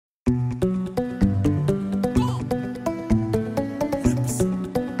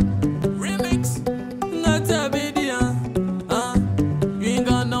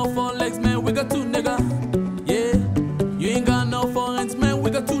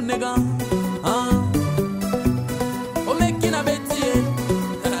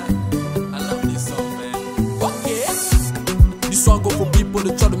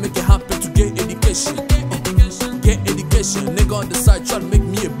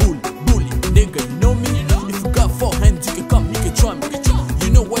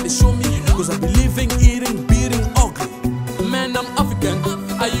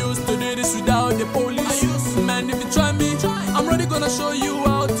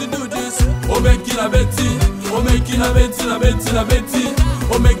make la Betty, oh make la Betty, la Betty, la Betty,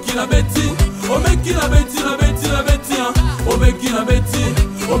 oh make la Betty, oh make la Betty, la Betty, la Betty, oh make la Betty,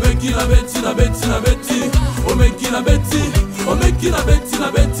 oh make la Betty, la Betty, la Betty, oh make la Betty, oh make la Betty,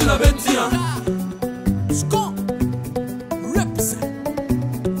 la Betty, la Betty, Score, represent,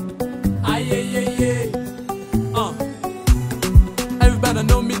 aye aye aye, Everybody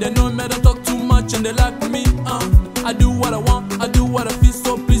know me, they don't talk too much and they like me, I do what I want, I do what I feel,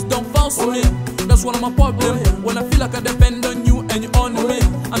 so please don't force me. That's one of my problems. When I feel like I depend on you and you honor me,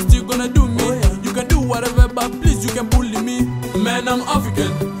 I'm still gonna do me. You can do whatever, but please you can bully me. Man, I'm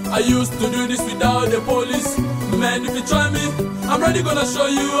African. I used to do this without the police. Man, if you try me, I'm ready gonna show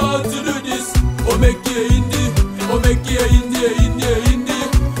you how to do this. Oh make it indie, oh make it indie, indie, indie.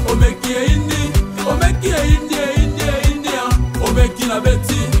 Oh make it indie, oh make it indie, indie, indie. Oh make it la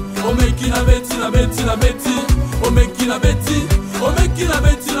Betty, oh make it la Betty, la Betty, la Betty. Oh make it la Betty, oh make it la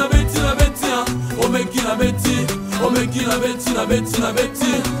Betty, la Betty, la Betty. Oh make it la Betty, oh make it la Betty, la Betty, la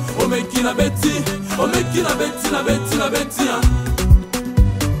Betty. Oh make it la Betty, oh make it la Betty, la Betty, la Betty.